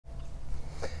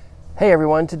Hey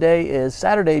everyone, today is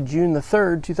Saturday, June the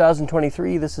 3rd,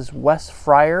 2023. This is Wes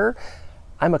Fryer.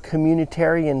 I'm a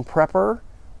communitarian prepper.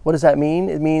 What does that mean?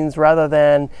 It means rather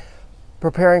than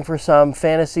preparing for some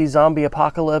fantasy zombie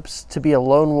apocalypse to be a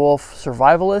lone wolf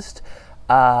survivalist,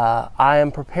 I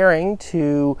am preparing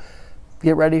to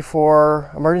get ready for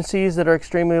emergencies that are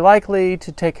extremely likely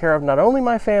to take care of not only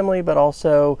my family, but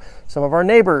also some of our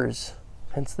neighbors.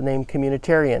 Hence the name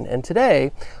Communitarian. And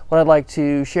today, what I'd like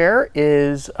to share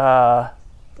is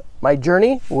my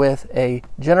journey with a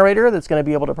generator that's going to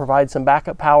be able to provide some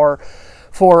backup power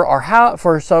for our house,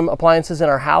 for some appliances in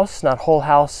our house, not whole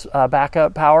house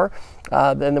backup power.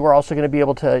 Then we're also going to be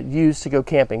able to use to go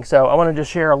camping. So I want to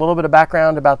just share a little bit of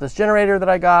background about this generator that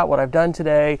I got, what I've done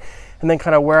today, and then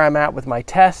kind of where I'm at with my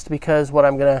test, because what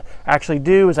I'm going to actually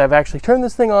do is I've actually turned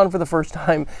this thing on for the first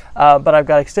time, but I've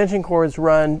got extension cords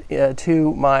run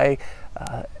to my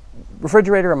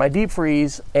refrigerator and my deep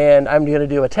freeze, and I'm going to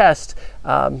do a test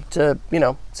to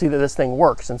see that this thing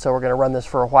works. And so we're going to run this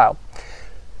for a while.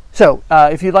 So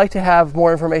if you'd like to have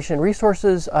more information and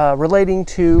resources relating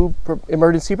to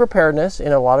emergency preparedness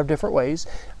in a lot of different ways,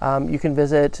 you can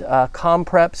visit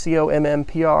comprep,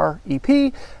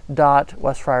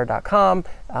 comprep.wesfryer.com,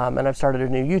 and I've started a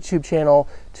new YouTube channel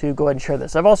to go ahead and share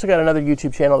this. I've also got another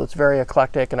YouTube channel that's very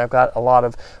eclectic, and I've got a lot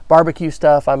of barbecue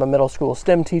stuff. I'm a middle school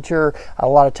STEM teacher, a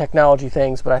lot of technology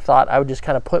things, but I thought I would just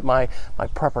kind of put my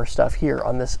prepper stuff here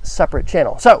on this separate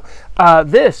channel. So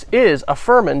this is a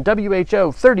Furman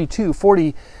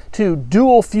WHO3242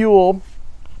 dual fuel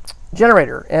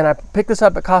generator, and I picked this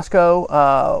up at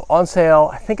Costco on sale.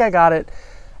 I think I got it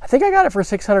for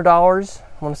 $600.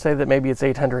 I want to say that maybe it's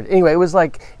 $800. Anyway, it was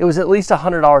at least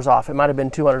 $100 off. It might have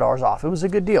been $200 off. It was a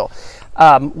good deal.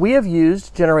 We have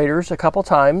used generators a couple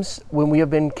times when we have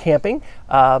been camping.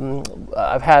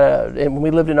 When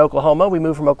we lived in Oklahoma, we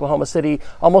moved from Oklahoma City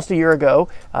almost a year ago.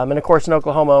 And of course in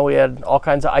Oklahoma, we had all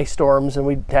kinds of ice storms and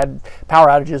we had power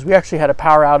outages. We actually had a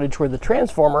power outage where the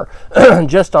transformer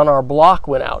just on our block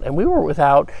went out, and we were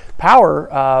without power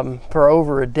for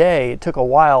over a day. It took a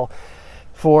while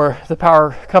for the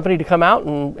power company to come out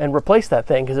and replace that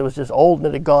thing because it was just old and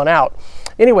it had gone out.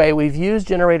 Anyway, we've used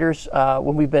generators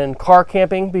when we've been car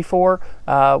camping before.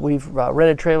 We've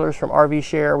rented trailers from RV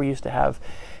Share. We used to have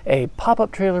a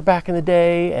pop-up trailer back in the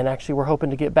day, and actually we're hoping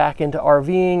to get back into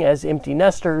RVing as empty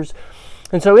nesters.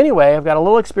 And so anyway, I've got a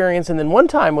little experience, and then one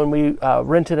time when we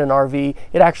rented an RV,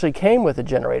 it actually came with a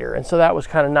generator, and so that was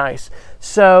kind of nice.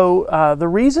 So the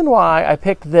reason why I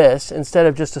picked this instead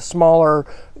of just a smaller,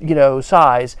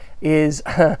 size is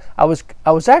I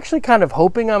was actually kind of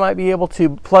hoping I might be able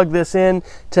to plug this in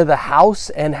to the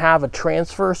house and have a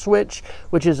transfer switch,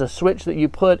 which is a switch that you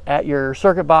put at your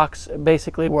circuit box,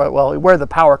 basically where the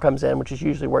power comes in, which is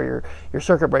usually where your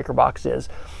circuit breaker box is.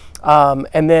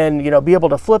 And then, be able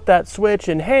to flip that switch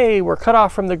and, hey, we're cut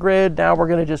off from the grid. Now we're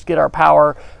going to just get our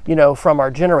power, from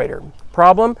our generator.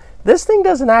 Problem, this thing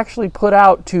doesn't actually put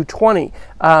out 220.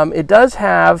 It does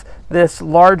have this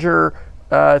larger,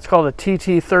 it's called a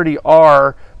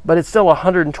TT30R, but it's still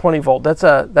 120 volt. That's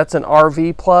an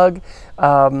RV plug.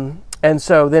 And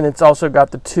so then it's also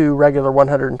got the two regular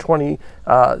 120,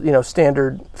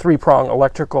 standard 3-prong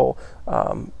electrical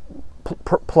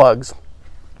plugs.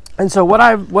 And so what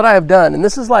I have done, and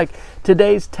this is like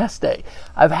today's test day.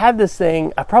 I've had this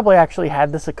thing, I probably actually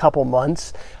had this a couple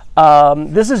months.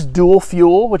 This is dual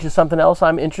fuel, which is something else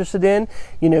I'm interested in.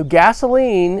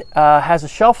 Gasoline has a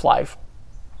shelf life.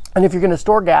 And if you're going to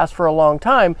store gas for a long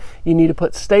time, you need to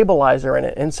put stabilizer in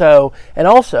it. And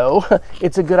also,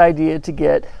 it's a good idea to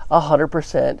get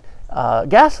 100%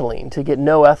 gasoline, to get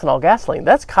no ethanol gasoline.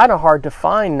 That's kind of hard to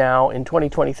find now in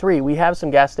 2023. We have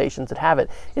some gas stations that have it.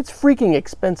 It's freaking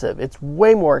expensive. It's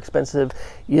way more expensive.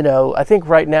 I think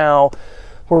right now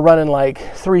we're running like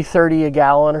 $3.30 a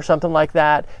gallon or something like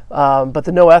that. But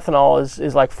the no ethanol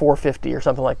is like $4.50 or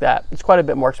something like that. It's quite a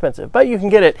bit more expensive, but you can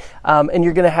get it, and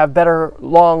you're going to have better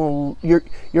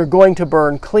you're going to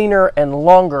burn cleaner and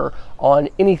longer on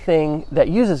anything that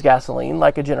uses gasoline,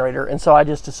 like a generator. And so I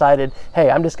just decided,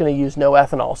 hey, I'm just going to use no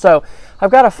ethanol. So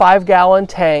I've got a 5-gallon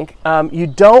tank. You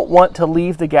don't want to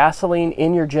leave the gasoline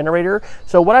in your generator.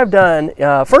 So what I've done,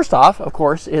 first off, of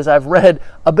course, is I've read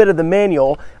a bit of the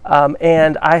manual,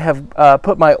 and I have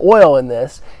put my oil in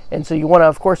this. And so you want to,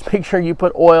 of course, make sure you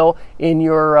put oil in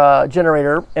your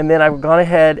generator. And then I've gone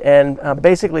ahead and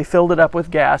basically filled it up with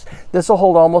gas. This will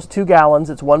hold almost 2 gallons.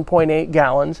 It's 1.8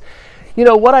 gallons.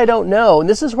 What I don't know, and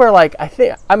this is where, I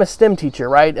think I'm a STEM teacher,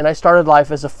 right? And I started life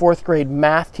as a 4th grade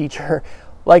math teacher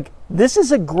like, this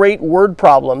is a great word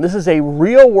problem. This is a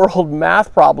real world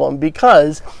math problem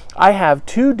because I have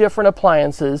two different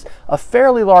appliances, a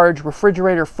fairly large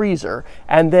refrigerator freezer,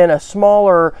 and then a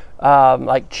smaller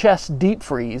like chest deep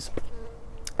freeze.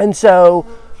 And so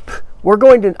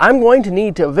I'm going to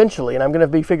need to eventually, and I'm going to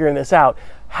be figuring this out,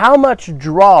 how much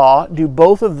draw do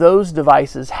both of those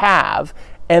devices have,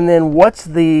 and then what's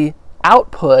the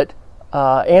output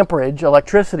amperage,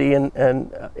 electricity, and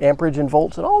amperage and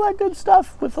volts and all that good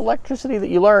stuff with electricity that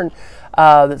you learn,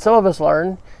 that some of us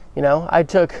learn. You know, I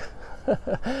took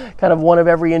kind of one of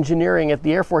every engineering at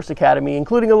the Air Force Academy,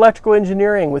 including electrical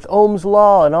engineering with Ohm's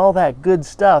law and all that good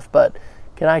stuff. But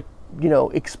can I, you know,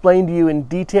 explain to you in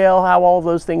detail how all of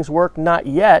those things work? Not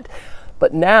yet.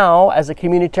 But now, as a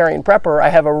communitarian prepper, I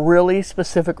have a really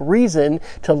specific reason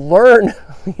to learn,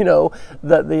 you know,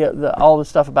 all the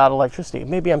stuff about electricity.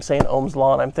 Maybe I'm saying Ohm's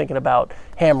law and I'm thinking about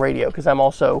ham radio because I'm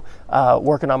also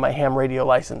working on my ham radio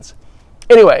license.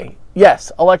 Anyway,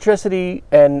 yes, electricity,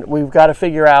 and we've got to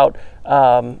figure out,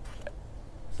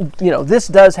 you know, this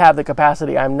does have the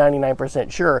capacity, I'm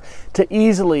 99% sure, to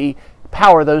easily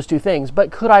power those two things,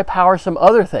 but could I power some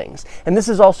other things? And this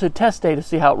is also test day to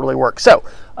see how it really works. So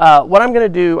what I'm going to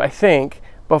do, I think,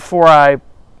 before I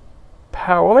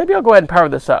power, well, maybe I'll go ahead and power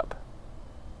this up.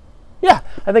 Yeah,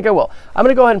 I think I will. I'm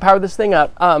going to go ahead and power this thing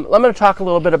up. I'm going to talk a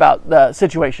little bit about the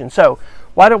situation. So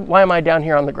why am I down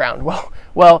here on the ground?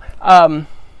 Well, I'm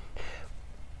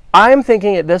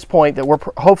thinking at this point that we're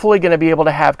hopefully going to be able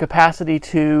to have capacity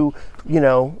to, you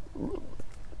know,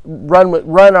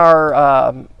 run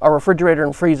our refrigerator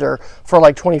and freezer for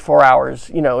like 24 hours,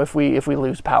 you know, if we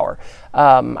lose power.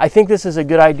 I think this is a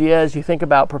good idea as you think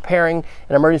about preparing,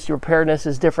 and emergency preparedness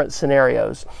is different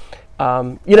scenarios.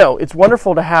 You know, it's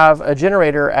wonderful to have a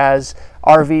generator as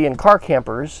RV and car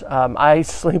campers. I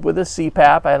sleep with a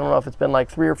CPAP. I don't know if it's been like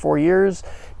 3 or 4 years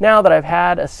now that I've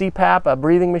had a CPAP, a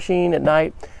breathing machine at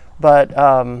night, but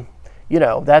you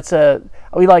know,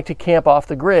 we like to camp off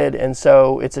the grid, and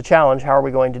so it's a challenge. How are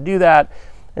we going to do that?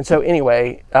 And so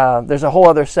anyway, there's a whole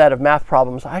other set of math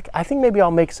problems. I think maybe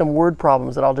I'll make some word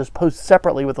problems that I'll just post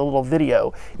separately with a little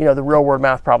video, you know, the real world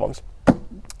math problems.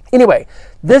 Anyway,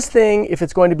 this thing, if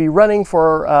it's going to be running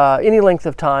for any length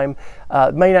of time,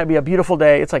 it may not be a beautiful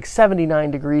day. It's like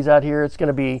 79 degrees out here. It's going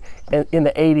to be in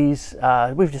the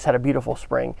 80s. We've just had a beautiful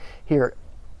spring here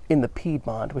in the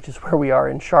Piedmont, which is where we are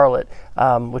in Charlotte,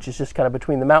 which is just kind of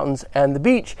between the mountains and the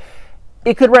beach.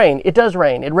 It could rain. It does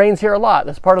rain. It rains here a lot.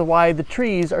 That's part of why the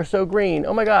trees are so green.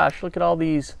 Oh my gosh, look at all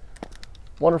these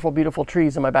wonderful, beautiful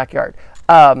trees in my backyard.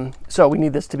 So we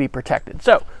need this to be protected.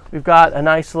 So we've got a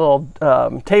nice little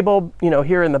table, you know,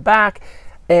 here in the back.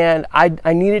 And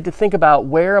I needed to think about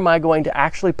where am I going to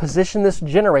actually position this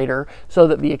generator so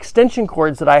that the extension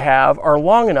cords that I have are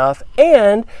long enough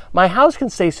and my house can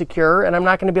stay secure, and I'm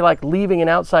not going to be like leaving an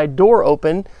outside door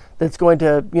open that's going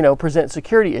to, you know, present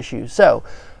security issues. So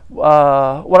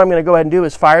what I'm going to go ahead and do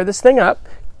is fire this thing up.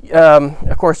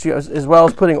 Of course, as well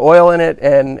as putting oil in it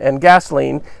and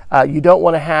gasoline, you don't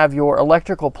want to have your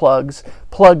electrical plugs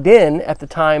plugged in at the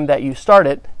time that you start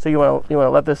it. So you want to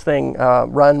let this thing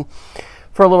run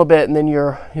for a little bit, and then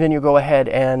you go ahead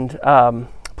and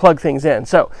plug things in.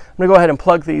 So I'm gonna go ahead and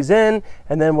plug these in,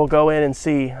 and then we'll go in and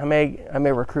see. I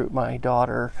may recruit my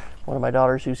daughter, one of my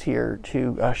daughters who's here,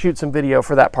 to shoot some video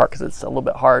for that part, because it's a little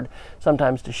bit hard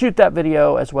sometimes to shoot that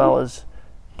video as well as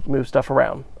move stuff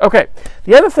around. Okay,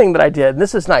 the other thing that I did, and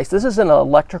this is nice, this is an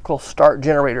electrical start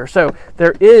generator, so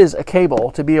there is a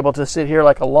cable to be able to sit here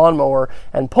like a lawnmower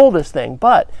and pull this thing,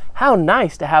 but how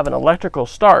nice to have an electrical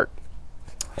start.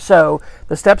 So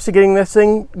the steps to getting this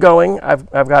thing going,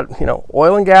 I've got, you know,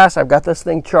 oil and gas. I've got this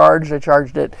thing charged. I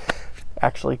charged it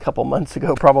actually a couple months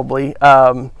ago, probably.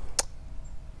 So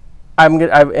I'm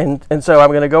going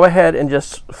to go ahead and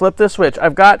just flip this switch.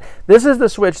 This is the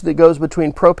switch that goes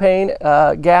between propane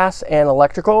gas and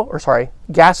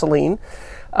gasoline.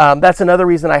 That's another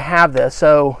reason I have this.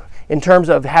 So in terms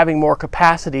of having more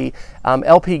capacity,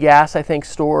 LP gas, I think,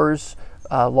 stores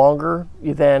longer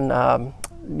than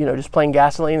you know, just plain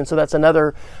gasoline, and so that's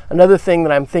another thing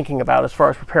that I'm thinking about as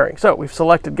far as preparing. So we've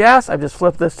selected gas. I've just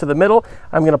flipped this to the middle.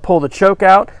 I'm going to pull the choke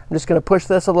out. I'm just going to push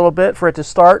this a little bit for it to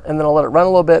start, and then I'll let it run a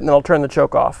little bit, and then I'll turn the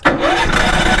choke off. All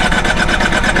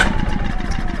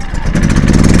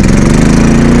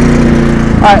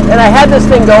right, and I had this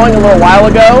thing going a little while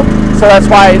ago, so that's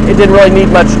why it didn't really need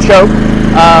much choke.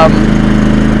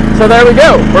 So there we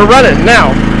go. We're running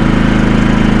now.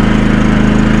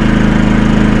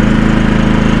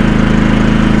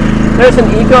 There's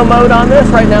an eco mode on this.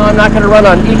 Right now I'm not going to run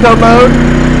on eco mode.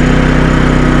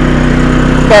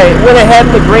 Okay, it went ahead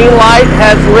and the green light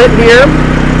has lit here.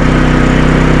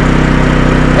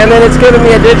 and then it's giving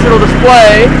me a digital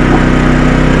display.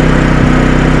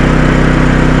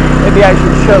 Maybe I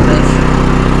should show this.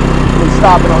 Let me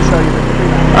stop and I'll show you.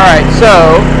 Alright,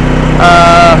 so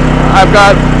I've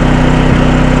got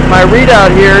my readout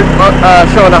here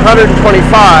showing 125,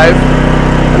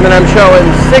 and then I'm showing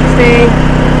 60,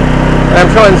 and I'm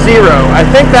showing 0. I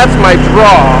think that's my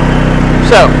draw.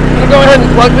 So I'm going to go ahead and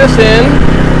plug this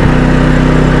in.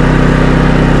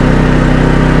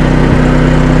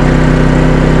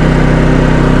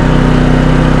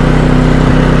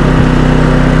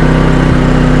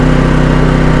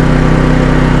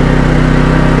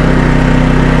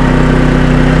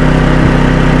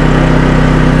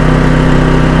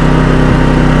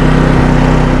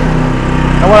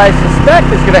 What I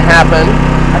suspect is going to happen,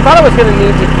 I thought I was going to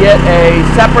need to get a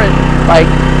separate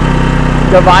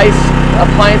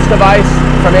appliance device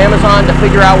from Amazon to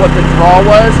figure out what the draw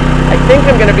was. I think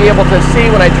I'm going to be able to see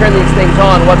when I turn these things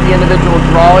on what the individual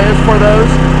draw is for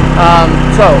those.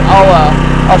 So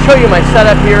I'll show you my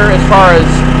setup here as far as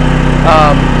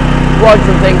plugs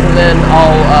and things, and then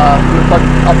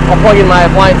I'll plug in my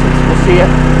appliances. We'll see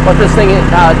what this thing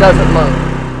doesn't load.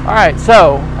 All right,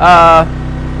 so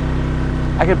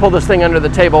I could pull this thing under the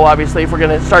table, obviously, if we're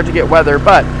going to start to get weather,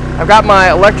 but I've got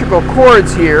my electrical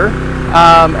cords here,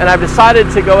 and I've decided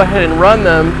to go ahead and run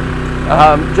them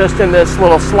just in this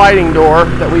little sliding door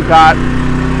that we've got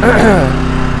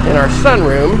in our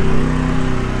sunroom.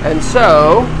 And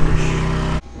so,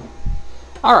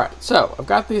 all right, so I've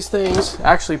got these things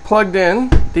actually plugged in.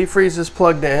 Deep freeze is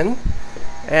plugged in,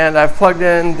 and I've plugged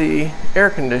in the air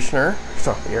conditioner.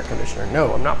 Sorry, the air conditioner.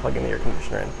 No, I'm not plugging the air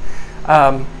conditioner in.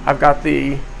 I've got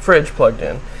the fridge plugged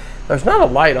in. There's not a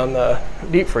light on the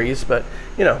deep freeze, but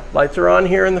you know, lights are on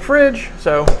here in the fridge,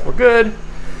 so we're good.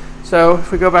 So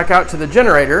if we go back out to the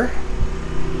generator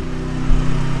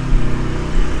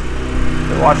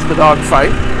and watch the dog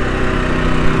fight.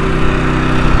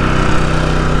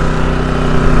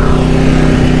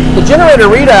 The generator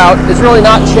readout is really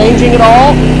not changing at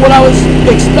all. What I was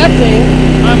expecting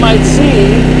I might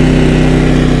see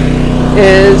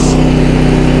is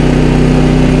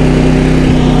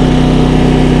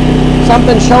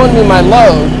something showing me my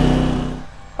load.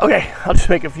 Okay, I'll just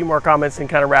make a few more comments and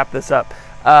kind of wrap this up.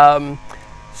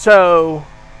 So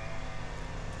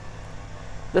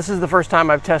this is the first time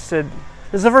I've tested.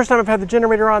 This is the first time I've had the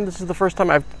generator on. This is the first time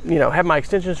I've had my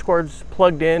extension cords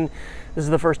plugged in. This is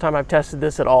the first time I've tested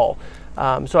this at all.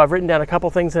 So I've written down a couple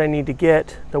things that I need to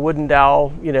get: the wooden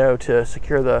dowel, to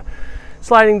secure the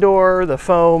sliding door, the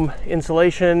foam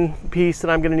insulation piece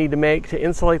that I'm going to need to make to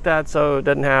insulate that so it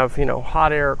doesn't have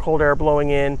hot air or cold air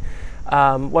blowing in.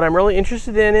 What I'm really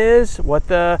interested in is what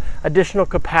the additional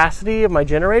capacity of my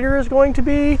generator is going to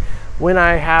be when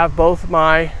I have both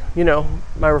my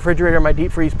my refrigerator and my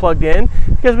deep freeze plugged in,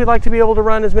 because we'd like to be able to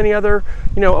run as many other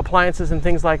appliances and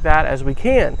things like that as we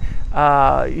can.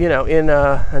 In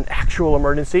an actual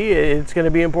emergency, it's going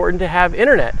to be important to have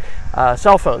internet,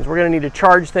 cell phones. We're going to need to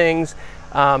charge things.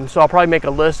 So I'll probably make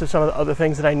a list of some of the other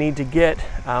things that I need to get.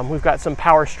 We've got some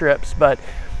power strips, but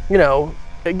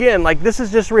again, this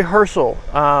is just rehearsal.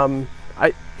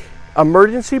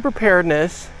 Emergency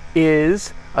preparedness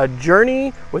is a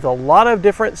journey with a lot of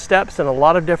different steps and a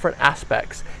lot of different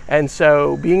aspects. And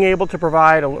so being able to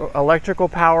provide electrical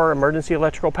power, emergency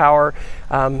electrical power,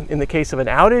 in the case of an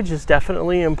outage is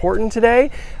definitely important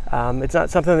today. It's not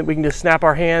something that we can just snap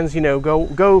our hands, go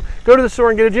to the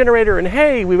store and get a generator and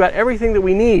hey, we've got everything that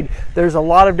we need. There's a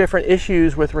lot of different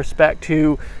issues with respect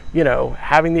to,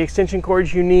 having the extension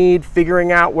cords you need,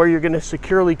 figuring out where you're going to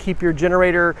securely keep your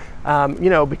generator,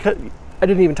 because I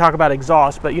didn't even talk about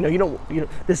exhaust, but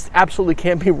this absolutely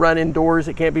can't be run indoors.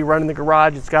 It can't be run in the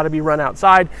garage. It's got to be run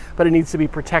outside, but it needs to be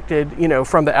protected,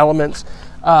 from the elements.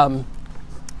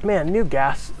 Man, new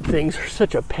gas things are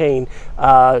such a pain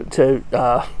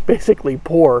to basically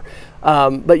pour.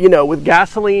 But with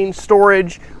gasoline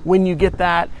storage, when you get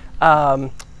that,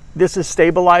 this is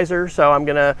stabilizer. So I'm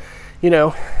gonna,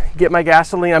 get my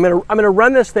gasoline. I'm gonna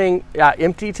run this thing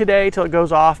empty today till it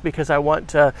goes off, because I don't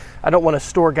want to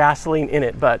store gasoline in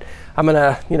it. But I'm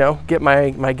gonna, get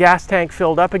my gas tank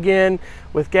filled up again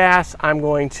with gas. I'm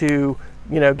going to,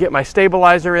 get my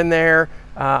stabilizer in there.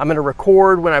 I'm going to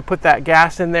record when I put that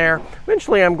gas in there.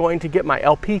 Eventually I'm going to get my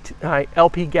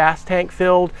LP gas tank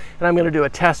filled, and I'm going to do a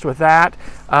test with that.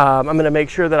 I'm going to make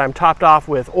sure that I'm topped off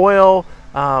with oil,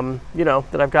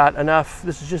 that I've got enough.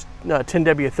 This is just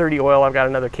 10W30 oil. I've got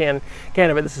another can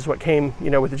of it. This is what came,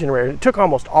 with the generator. It took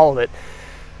almost all of it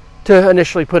to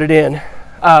initially put it in.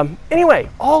 Anyway,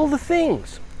 all the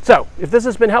things. So if this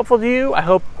has been helpful to you, I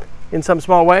hope in some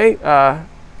small way,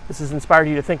 this has inspired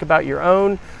you to think about your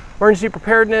own emergency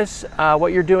preparedness,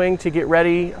 what you're doing to get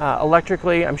ready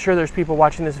electrically. I'm sure there's people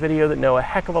watching this video that know a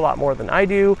heck of a lot more than I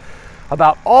do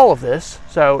about all of this.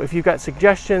 So if you've got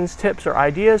suggestions, tips, or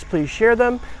ideas, please share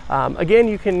them. Again,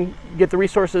 you can get the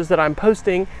resources that I'm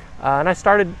posting. And I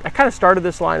kind of started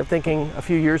this line of thinking a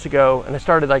few years ago, and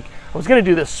I was going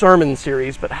to do this sermon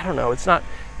series, but I don't know, it's not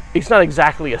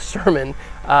exactly a sermon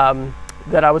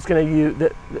that I was going to use.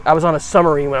 That I was on a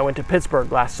summary when I went to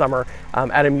Pittsburgh last summer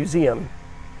at a museum.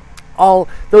 All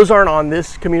those aren't on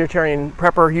this Communitarian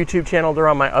Prepper YouTube channel. They're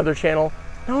on my other channel.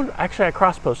 No, actually, I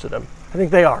cross-posted them. I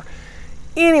think they are.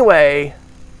 Anyway,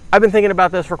 I've been thinking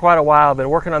about this for quite a while. I've been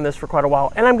working on this for quite a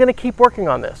while, and I'm going to keep working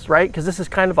on this, right? Because this is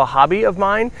kind of a hobby of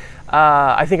mine.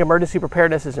 I think emergency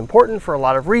preparedness is important for a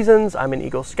lot of reasons. I'm an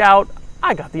Eagle Scout.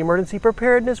 I got the emergency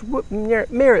preparedness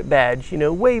merit badge,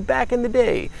 way back in the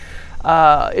day.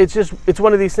 It's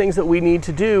one of these things that we need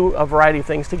to do a variety of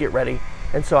things to get ready.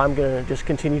 And so I'm going to just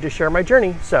continue to share my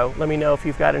journey. So let me know if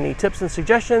you've got any tips and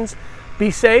suggestions. Be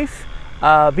safe,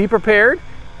 be prepared,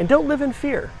 and don't live in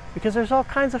fear. Because there's all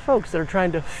kinds of folks that are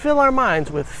trying to fill our minds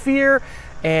with fear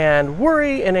and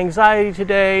worry and anxiety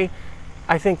today.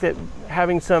 I think that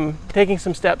taking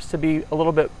some steps to be a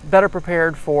little bit better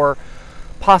prepared for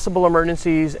possible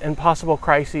emergencies and possible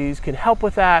crises can help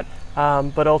with that.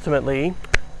 But ultimately,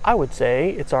 I would say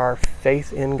it's our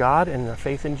faith in God and the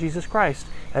faith in Jesus Christ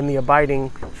and the abiding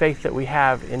faith that we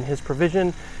have in His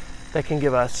provision that can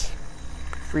give us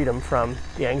freedom from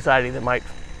the anxiety that might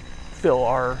fill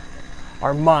our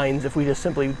minds if we just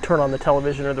simply turn on the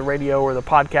television or the radio or the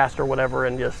podcast or whatever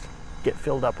and just get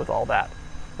filled up with all that.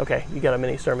 Okay, you got a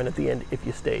mini sermon at the end if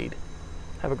you stayed.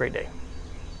 Have a great day.